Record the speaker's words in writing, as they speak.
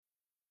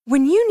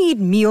When you need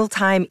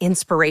mealtime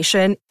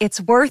inspiration,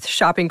 it's worth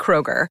shopping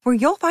Kroger, where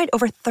you'll find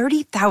over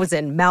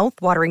 30,000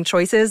 mouth-watering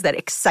choices that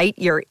excite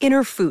your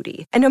inner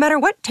foodie. And no matter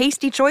what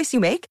tasty choice you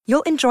make,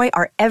 you'll enjoy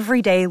our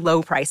everyday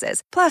low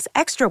prices, plus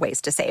extra ways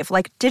to save,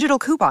 like digital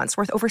coupons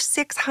worth over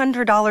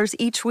 $600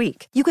 each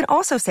week. You can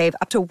also save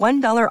up to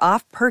 $1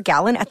 off per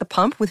gallon at the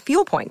pump with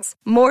fuel points.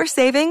 More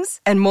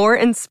savings and more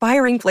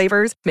inspiring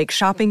flavors make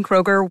shopping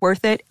Kroger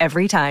worth it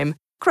every time.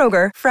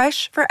 Kroger,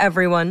 fresh for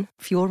everyone.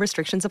 Fuel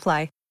restrictions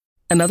apply.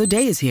 Another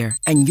day is here,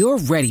 and you're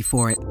ready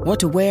for it. What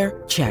to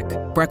wear? Check.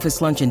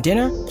 Breakfast, lunch, and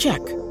dinner? Check.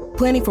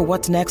 Planning for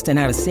what's next and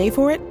how to save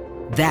for it?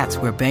 That's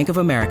where Bank of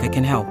America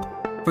can help.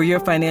 For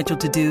your financial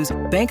to-dos,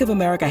 Bank of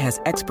America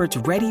has experts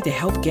ready to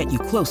help get you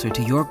closer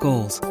to your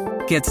goals.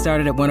 Get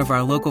started at one of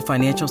our local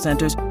financial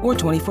centers or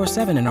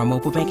 24/7 in our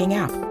mobile banking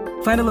app.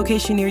 Find a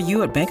location near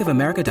you at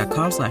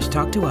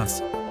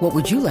bankofamerica.com/talktous. What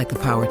would you like the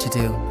power to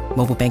do?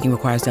 Mobile banking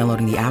requires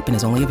downloading the app and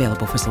is only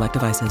available for select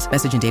devices.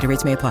 Message and data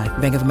rates may apply.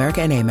 Bank of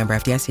America N.A., member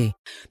FDIC.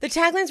 The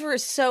taglines were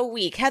so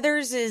weak.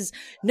 Heather's is,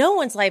 no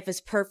one's life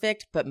is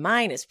perfect, but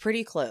mine is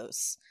pretty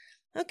close.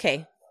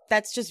 Okay,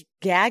 that's just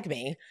gag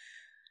me.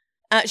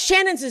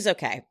 Shannon's is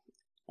okay.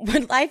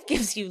 When life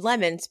gives you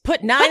lemons,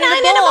 put nine in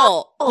a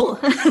bowl.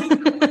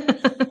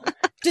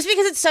 Just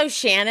because it's so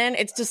Shannon,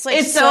 it's just like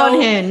it's so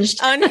unhinged.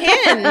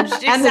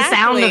 Unhinged, exactly. And the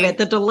sound of it,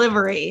 the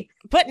delivery.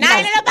 Put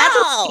nine in a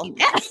bowl.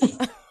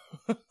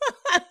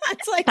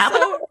 It's like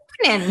so.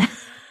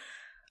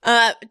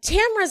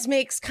 Tamra's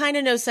makes kind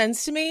of no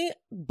sense to me.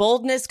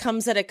 Boldness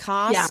comes at a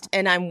cost,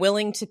 and I'm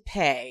willing to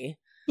pay.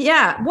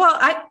 Yeah. Well,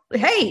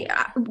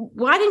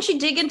 why didn't you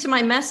dig into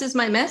my mess is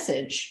my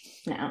message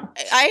now?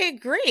 I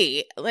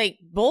agree. Like,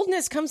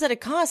 boldness comes at a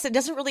cost. It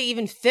doesn't really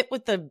even fit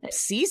with the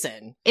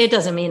season. It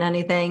doesn't mean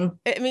anything.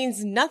 It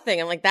means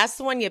nothing. I'm like, that's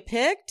the one you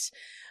picked?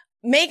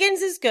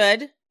 Megan's is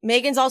good.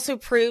 Megan's also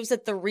proves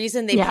that the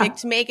reason they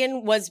picked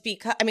Megan was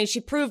because, I mean, she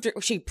proved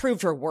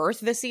her worth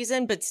this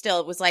season, but still,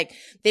 it was like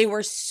they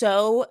were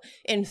so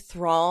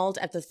enthralled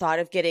at the thought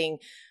of getting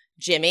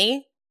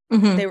Jimmy.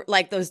 Mm-hmm. They were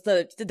like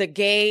the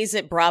gays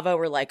at Bravo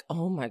were like,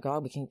 oh my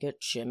God, we can get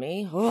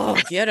Jimmy. Oh,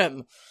 get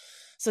him.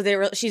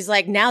 So she's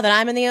like, now that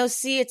I'm in the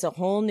OC, it's a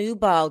whole new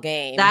ball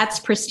game. That's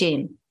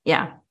pristine.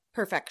 Yeah.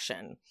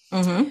 Perfection.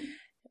 Mm-hmm.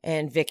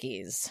 And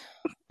Vicky's.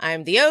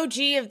 I'm the OG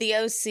of the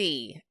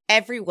OC.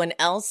 Everyone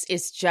else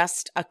is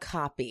just a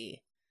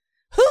copy.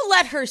 Who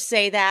let her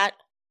say that?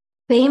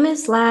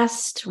 Famous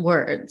last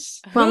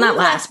words. Well, not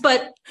last,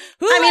 but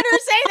who let her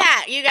say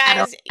that? You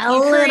guys,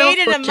 you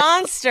created a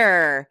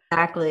monster.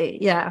 Exactly.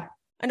 Yeah.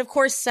 And of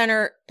course,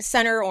 center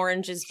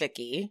orange is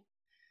Vicky.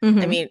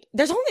 Mm-hmm. I mean,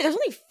 there's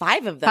only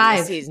 5 of them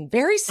this season.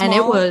 Very small. And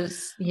it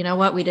was, you know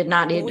what? We did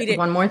not need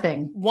one more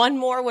thing. One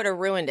more would have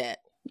ruined it.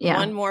 Yeah.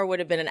 One more would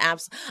have been an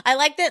absolute. I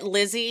like that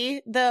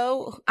Lizzie,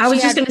 though. I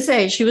was just going to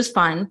say, she was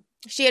fun.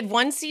 She had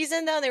one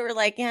season, though. They were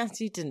like, yeah,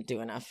 she didn't do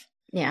enough.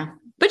 Yeah.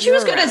 But she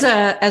was good as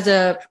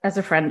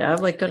a friend of,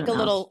 like, good like a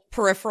little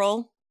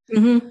peripheral.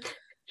 Mm-hmm.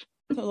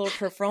 A little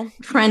peripheral.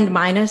 Friend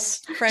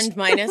minus.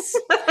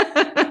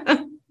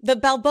 The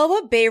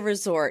Balboa Bay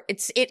Resort,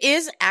 it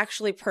is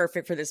actually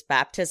perfect for this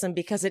baptism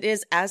because it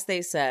is, as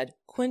they said,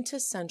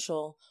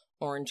 quintessential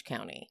Orange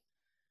County.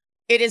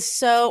 It is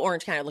so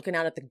Orange County, looking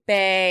out at the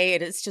bay.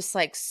 It is just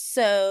like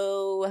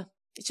so,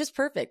 it's just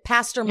perfect.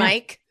 Pastor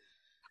Mike.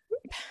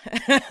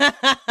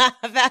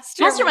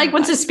 Pastor Mike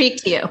wants to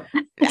speak to you.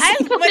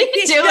 What are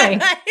you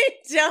doing? I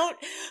don't.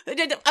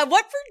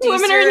 What producer?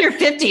 Women are in your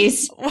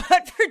 50s.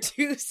 What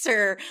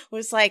producer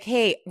was like,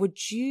 hey,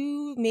 would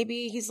you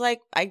maybe? He's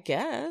like, I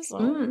guess. I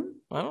don't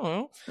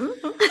know.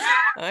 Mm-hmm.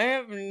 I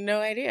have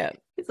no idea.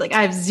 He's like,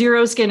 I have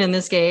zero skin in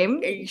this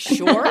game.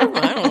 Sure.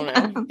 I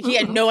don't know. He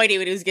had no idea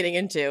what he was getting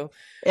into.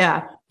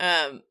 Yeah.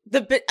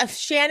 The bit of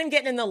Shannon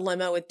getting in the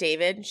limo with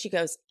David, she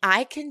goes,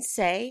 I can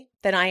say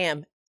that I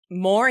am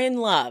more in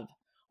love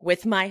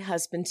with my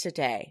husband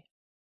today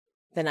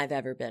than I've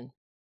ever been.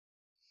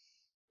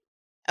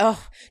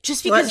 Oh,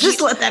 just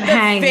because let that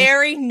hang. The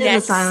very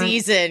next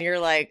season, you're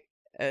like,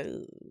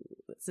 oh,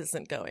 this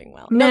isn't going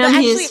well. No,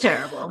 he's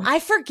terrible. I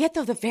forget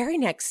though, the very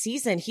next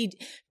season,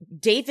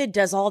 David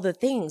does all the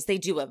things. They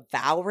do a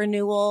vow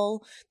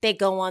renewal. They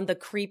go on the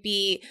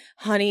creepy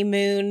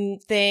honeymoon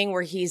thing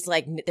where he's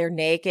like, they're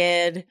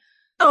naked.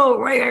 Oh,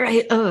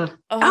 right. Oh,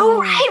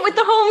 right. With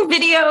the home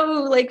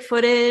video, like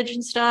footage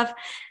and stuff.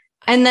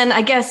 And then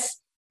I guess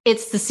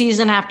it's the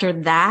season after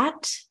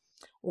that.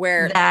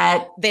 Where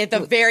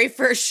the very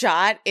first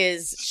shot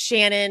is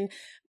Shannon,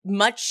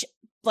 much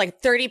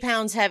like 30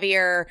 pounds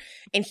heavier,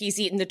 and he's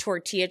eating the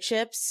tortilla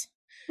chips.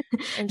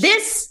 And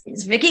this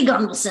is Vicky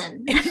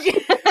Gunvalson.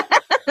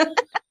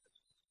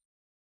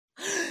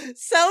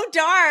 So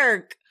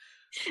dark.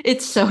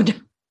 It's so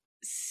dark.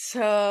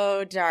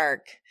 So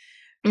dark.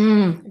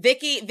 Mm.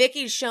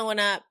 Vicky's showing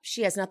up.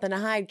 She has nothing to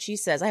hide. She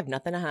says, I have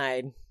nothing to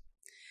hide.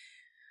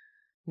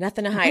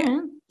 Nothing to hide.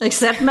 Mm-hmm.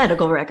 Except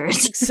medical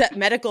records. Except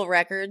medical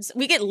records.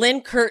 We get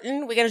Lynn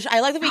Curtin. I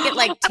like that we get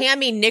like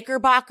Tammy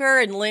Knickerbocker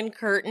and Lynn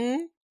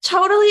Curtin.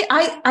 Totally.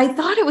 I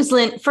thought it was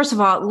Lynn. First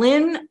of all,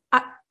 Lynn,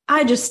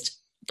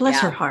 bless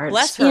her heart.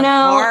 Bless her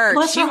heart.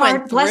 Bless she her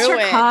heart. Bless her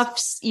it.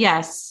 cuffs.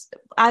 Yes.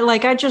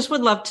 I just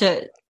would love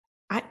to.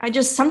 I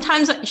just,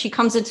 sometimes she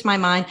comes into my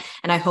mind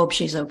and I hope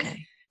she's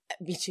okay.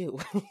 Me too.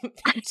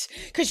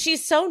 Because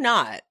she's so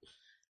not.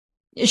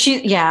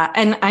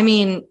 And I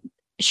mean,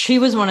 she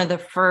was one of the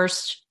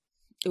first,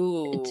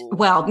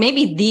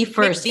 maybe the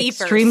first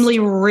extremely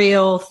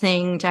real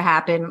thing to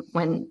happen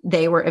when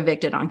they were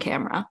evicted on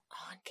camera.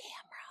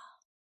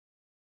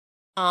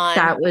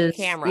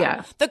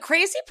 Camera. The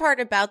crazy part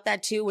about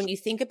that too, when you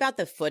think about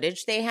the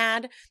footage they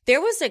had, there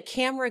was a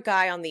camera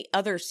guy on the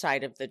other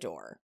side of the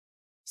door.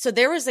 So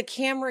there was a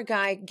camera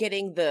guy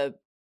getting the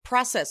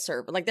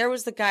processor, but like there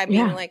was the guy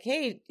being like,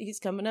 "Hey, he's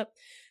coming up."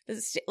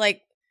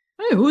 Like,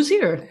 hey, who's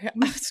here?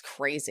 It's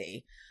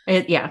crazy.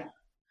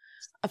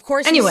 Of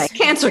course. Anyway,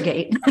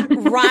 Cancergate.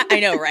 I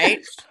know,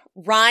 right?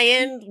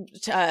 Ryan,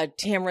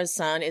 Tamara's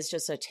son, is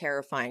just a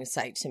terrifying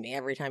sight to me.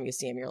 Every time you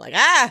see him, you're like,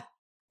 ah.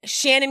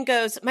 Shannon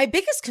goes, my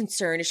biggest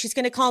concern is she's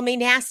going to call me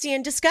nasty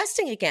and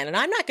disgusting again, and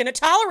I'm not going to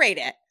tolerate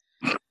it.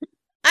 I'm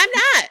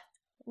not.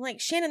 I'm like,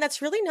 Shannon, that's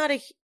really not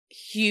a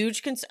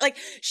huge concern. Like,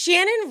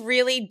 Shannon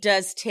really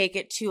does take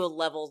it to a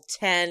level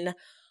 10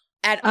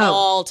 at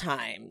all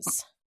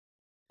times.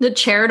 The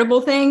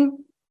charitable thing,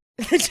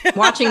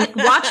 watching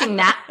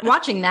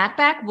that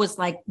back was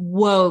like,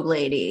 whoa,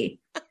 lady.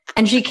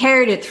 And she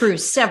carried it through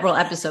several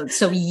episodes.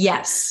 So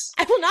yes.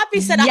 I will not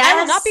be said. Yes. I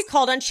will not be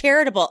called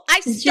uncharitable. I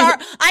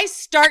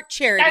start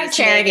charities. Start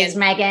charities,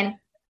 Megan.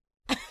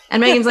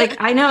 And Megan's like,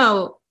 I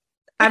know.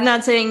 I'm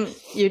not saying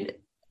you'd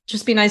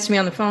just be nice to me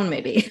on the phone,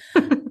 maybe.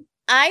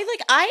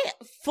 I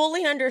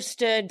fully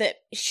understood that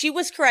she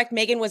was correct.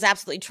 Megan was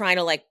absolutely trying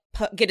to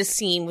get a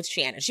scene with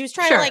Shannon. She was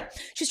trying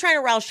she's trying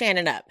to rile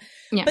Shannon up.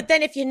 Yeah. But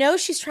then if you know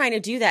she's trying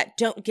to do that,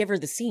 don't give her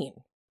the scene.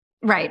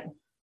 Right.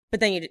 But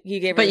then you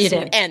gave her the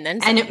scene.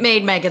 And it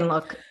made Megan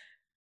look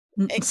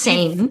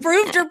sane. You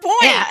proved her point.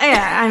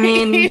 Yeah. I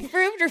mean, you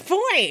proved her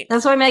point.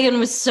 That's why Megan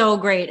was so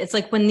great. It's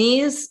like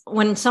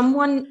when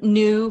someone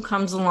new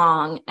comes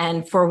along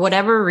and for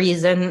whatever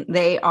reason,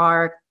 they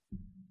are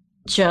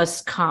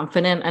just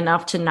confident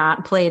enough to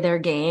not play their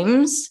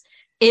games,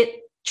 it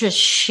just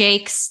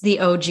shakes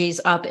the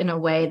OGs up in a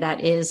way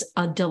that is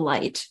a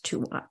delight to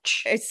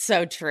watch. It's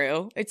so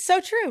true. It's so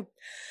true.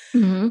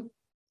 Mm-hmm.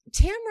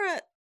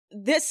 Tamara,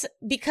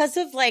 because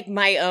of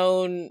my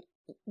own,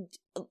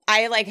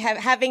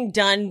 having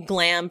done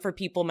glam for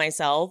people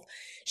myself,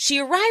 she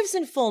arrives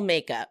in full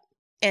makeup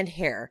and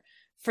hair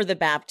for the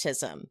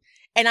baptism.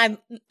 And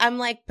I'm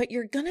like, but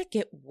you're going to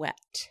get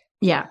wet.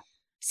 Yeah.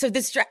 So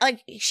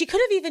she could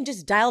have even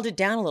just dialed it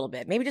down a little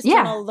bit. Maybe just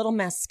done a little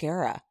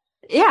mascara.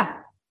 Yeah.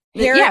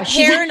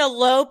 Hair in a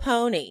low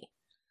pony.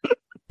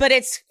 But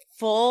it's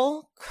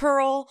full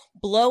curl,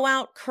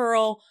 blowout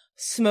curl,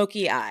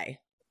 smoky eye.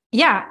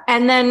 Yeah.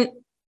 And then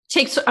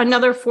takes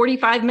another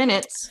 45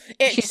 minutes.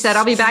 She said,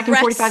 I'll be back in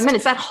 45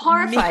 minutes. That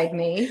horrified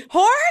me.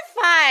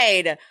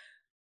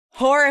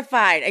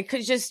 Horrified. It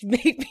could just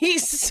make me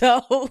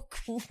so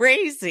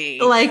crazy.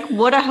 Like,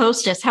 what a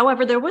hostess.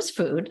 However, there was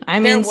food. I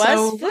mean,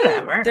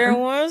 whatever. There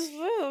was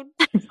food.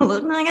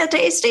 Looked like a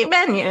tasty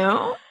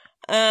menu.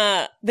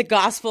 The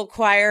gospel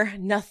choir,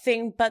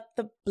 nothing but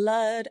the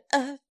blood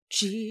of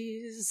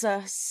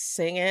Jesus,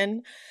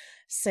 singing.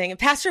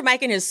 Pastor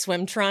Mike in his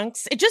swim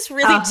trunks. It just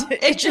really,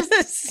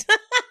 it's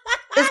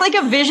like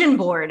a vision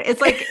board.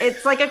 It's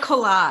like a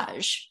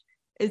collage.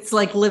 It's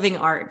like living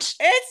art.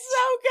 It's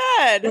so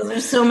good.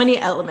 There's so many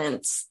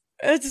elements.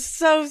 It's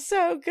so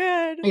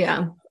good.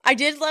 Yeah. I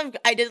did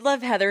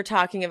love Heather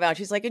talking about,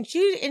 she's like, in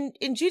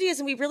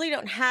Judaism, we really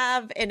don't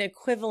have an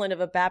equivalent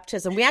of a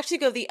baptism. We actually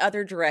go the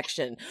other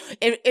direction.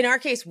 In our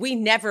case, we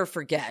never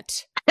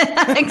forget.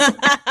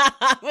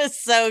 It was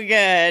so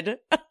good.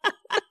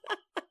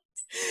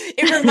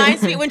 It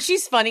reminds me, when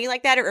she's funny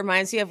like that, it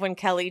reminds me of when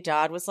Kelly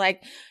Dodd was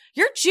like,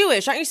 you're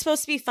Jewish. Aren't you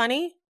supposed to be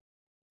funny?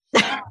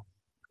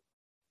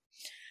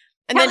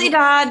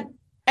 Dodd.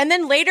 And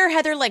then later,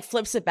 Heather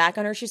flips it back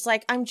on her. She's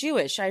like, I'm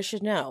Jewish. I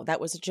should know. That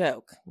was a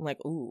joke. I'm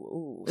like,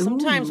 ooh.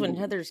 Sometimes when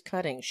Heather's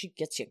cutting, she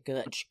gets you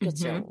good. She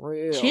gets you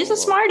real. She's a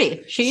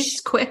smarty.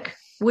 She's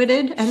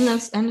quick-witted and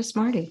a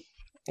smarty.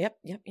 Yep.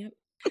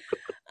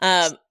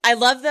 I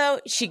love,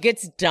 though, she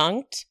gets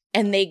dunked.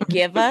 And they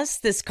give us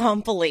this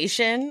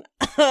compilation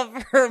of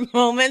her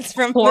moments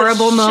from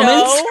horrible the show.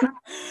 Moments.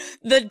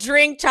 The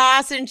drink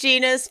toss in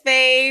Gina's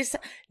face,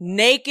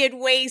 naked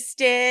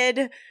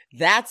wasted.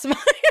 That's my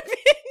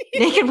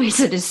opinion. Naked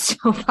wasted is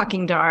so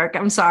fucking dark.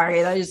 I'm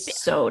sorry. That is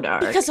so dark.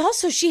 Because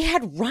also she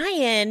had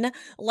Ryan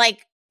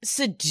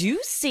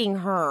seducing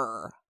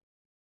her.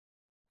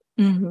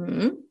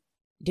 Mm-hmm.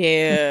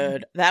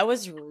 Dude, that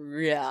was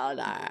real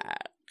dark.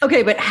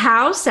 Okay, but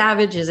how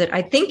savage is it?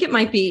 I think it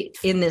might be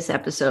in this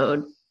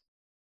episode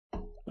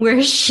where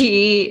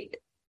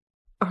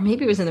or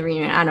maybe it was in the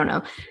reunion, I don't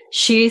know.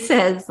 She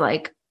says,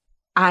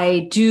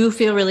 I do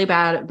feel really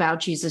bad about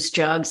Jesus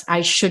jugs.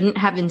 I shouldn't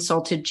have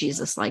insulted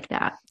Jesus like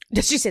that.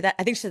 Did she say that?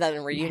 I think she said that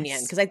in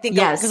reunion, because I think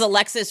because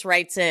Alexis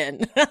writes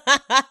in.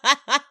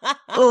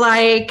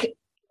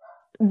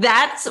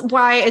 That's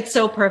why it's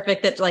so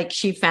perfect that like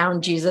she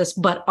found Jesus,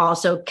 but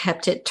also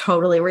kept it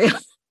totally real.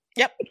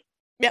 Yep.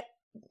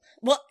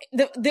 Well,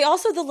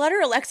 the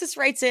letter Alexis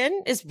writes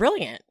in is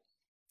brilliant.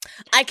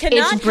 I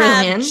cannot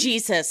have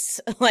Jesus,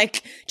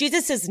 like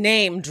Jesus'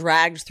 name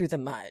dragged through the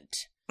mud.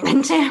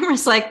 And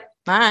Tamara's like,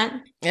 all right.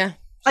 Yeah.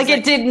 Like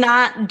it did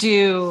not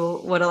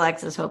do what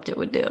Alexis hoped it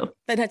would do.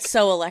 But it's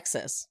so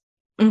Alexis.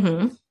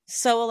 Mm-hmm.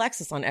 So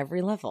Alexis on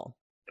every level.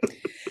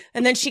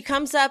 And then she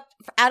comes up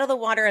out of the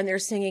water and they're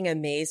singing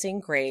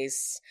Amazing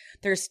Grace.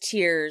 There's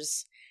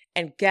tears.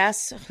 And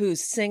guess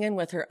who's singing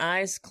with her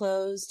eyes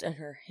closed and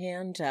her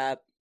hand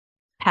up?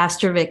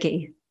 Pastor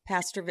Vicky.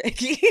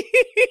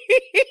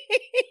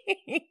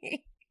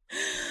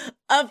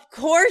 Of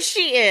course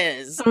she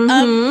is.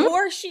 Mm-hmm. Of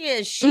course she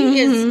is. She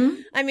is.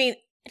 I mean,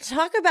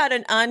 talk about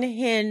an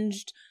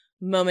unhinged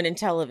moment in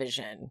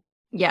television.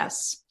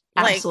 Yes,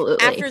 absolutely.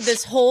 Like, after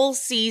this whole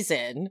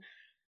season,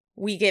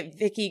 we get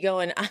Vicky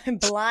going, I'm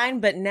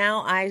blind, but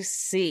now I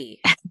see.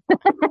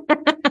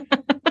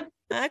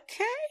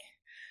 Okay.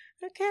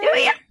 Oh,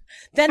 yeah.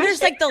 Then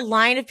there's like the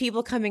line of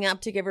people coming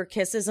up to give her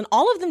kisses, and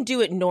all of them do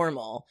it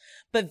normal.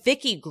 But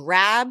Vicky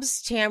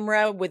grabs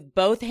Tamara with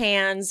both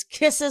hands,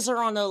 kisses her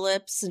on the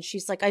lips, and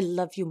she's like, I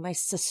love you, my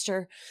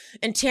sister.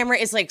 And Tamara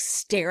is like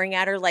staring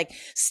at her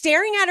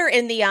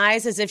in the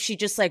eyes as if she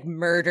just like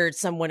murdered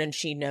someone and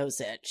she knows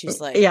it. She's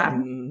like,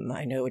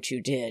 I know what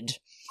you did.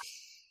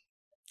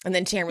 And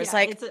then Tamara's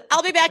like,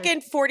 I'll be back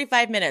in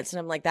 45 minutes. And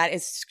I'm like, that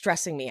is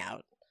stressing me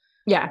out.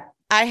 Yeah.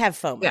 I have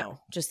FOMO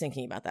just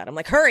thinking about that. I'm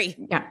like, hurry.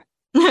 Yeah.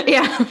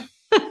 Yeah.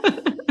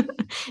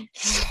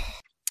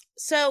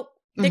 So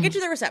they get to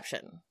the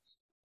reception.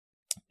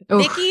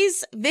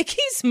 Vicky's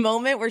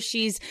moment where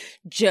she's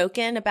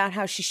joking about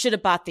how she should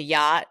have bought the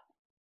yacht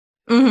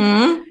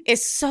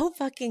is so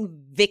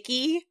fucking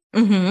Vicky.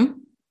 Mm-hmm.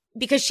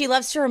 Because she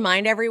loves to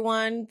remind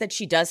everyone that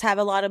she does have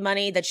a lot of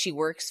money that she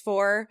works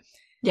for.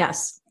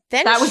 Yes.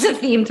 Then that was a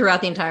theme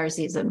throughout the entire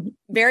season.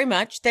 Very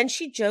much. Then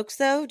she jokes,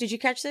 though. Did you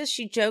catch this?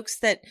 She jokes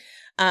that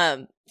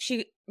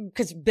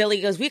because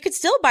Billy goes, we could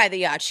still buy the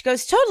yacht. She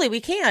goes, totally,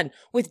 we can,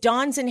 with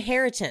Dawn's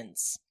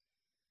inheritance.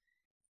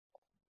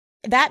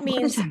 That means,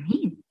 what does that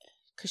mean?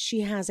 Because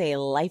she has a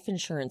life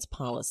insurance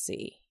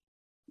policy.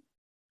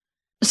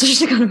 So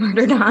she's going to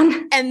murder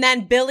Dawn? And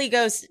then Billy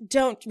goes,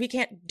 don't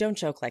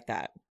joke like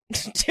that.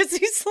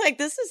 He's like,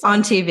 this is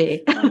on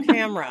TV. On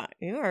camera.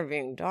 You are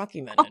being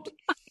documented.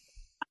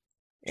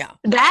 Yeah.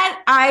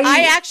 That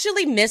I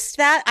actually missed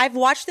that. I've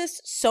watched this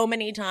so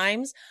many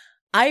times.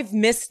 I've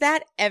missed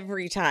that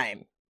every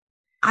time.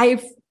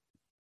 I've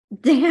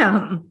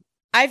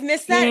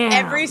missed that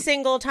every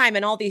single time.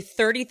 And all the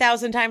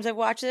 30,000 times I've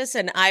watched this.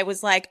 And I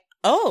was like,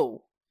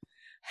 oh,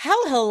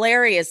 how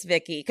hilarious,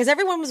 Vicky. Because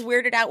everyone was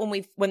weirded out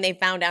when they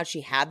found out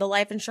she had the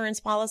life insurance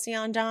policy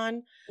on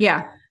Dawn.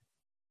 Yeah.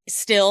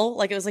 Still,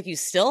 like, it was like, you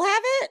still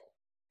have it?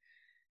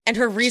 And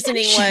her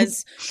reasoning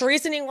was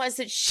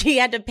that she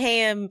had to pay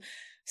him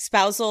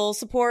spousal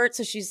support.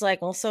 So she's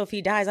like, well, so if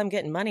he dies, I'm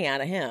getting money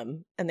out of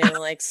him. And they were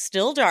like,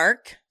 still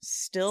dark,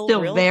 still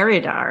real very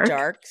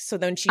dark. So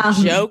then she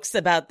jokes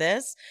about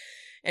this,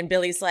 and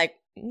Billy's like,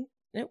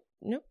 nope,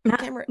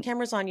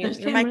 camera's on you.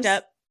 You're mic'd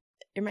up.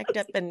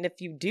 And if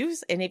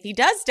he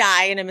does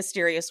die in a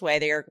mysterious way,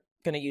 they are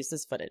going to use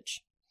this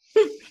footage.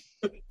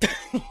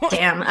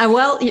 Damn.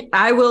 Well,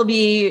 I will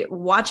be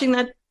watching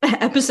that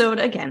episode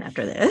again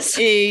after this.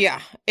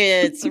 Yeah.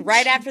 It's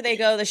right after they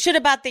go, the shit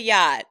about the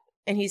yacht.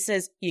 And he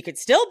says, you could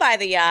still buy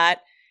the yacht.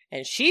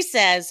 And she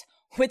says,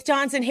 with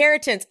Dawn's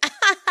inheritance.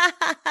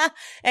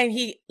 And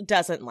he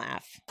doesn't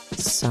laugh.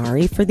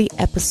 Sorry for the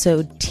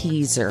episode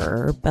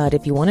teaser, but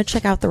if you want to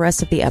check out the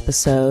rest of the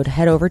episode,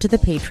 head over to the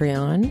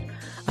Patreon.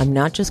 I'm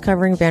not just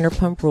covering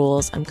Vanderpump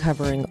Rules. I'm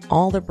covering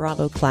all the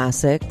Bravo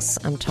classics.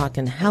 I'm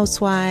talking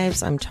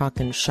Housewives. I'm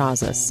talking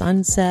Shaw's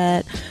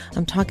Sunset.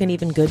 I'm talking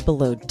even Good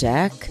Below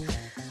Deck.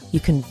 You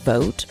can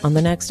vote on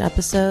the next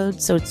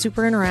episode, so it's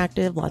super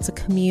interactive, lots of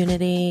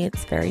community.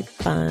 It's very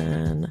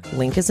fun.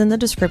 Link is in the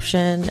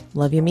description.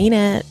 Love you, mean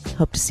it.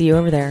 Hope to see you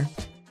over there.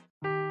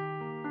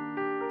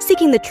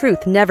 Seeking the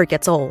truth never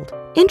gets old.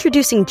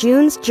 Introducing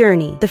June's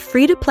Journey, the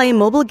free-to-play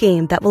mobile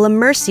game that will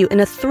immerse you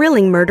in a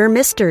thrilling murder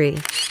mystery.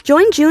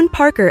 Join June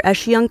Parker as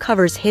she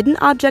uncovers hidden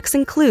objects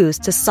and clues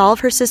to solve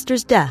her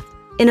sister's death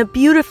in a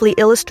beautifully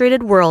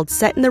illustrated world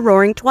set in the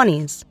Roaring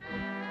 '20s.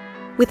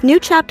 With new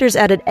chapters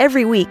added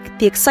every week,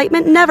 the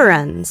excitement never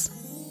ends.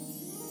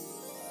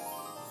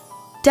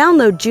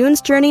 Download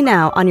June's Journey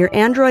now on your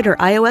Android or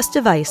iOS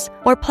device,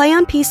 or play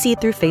on PC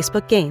through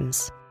Facebook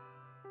Games.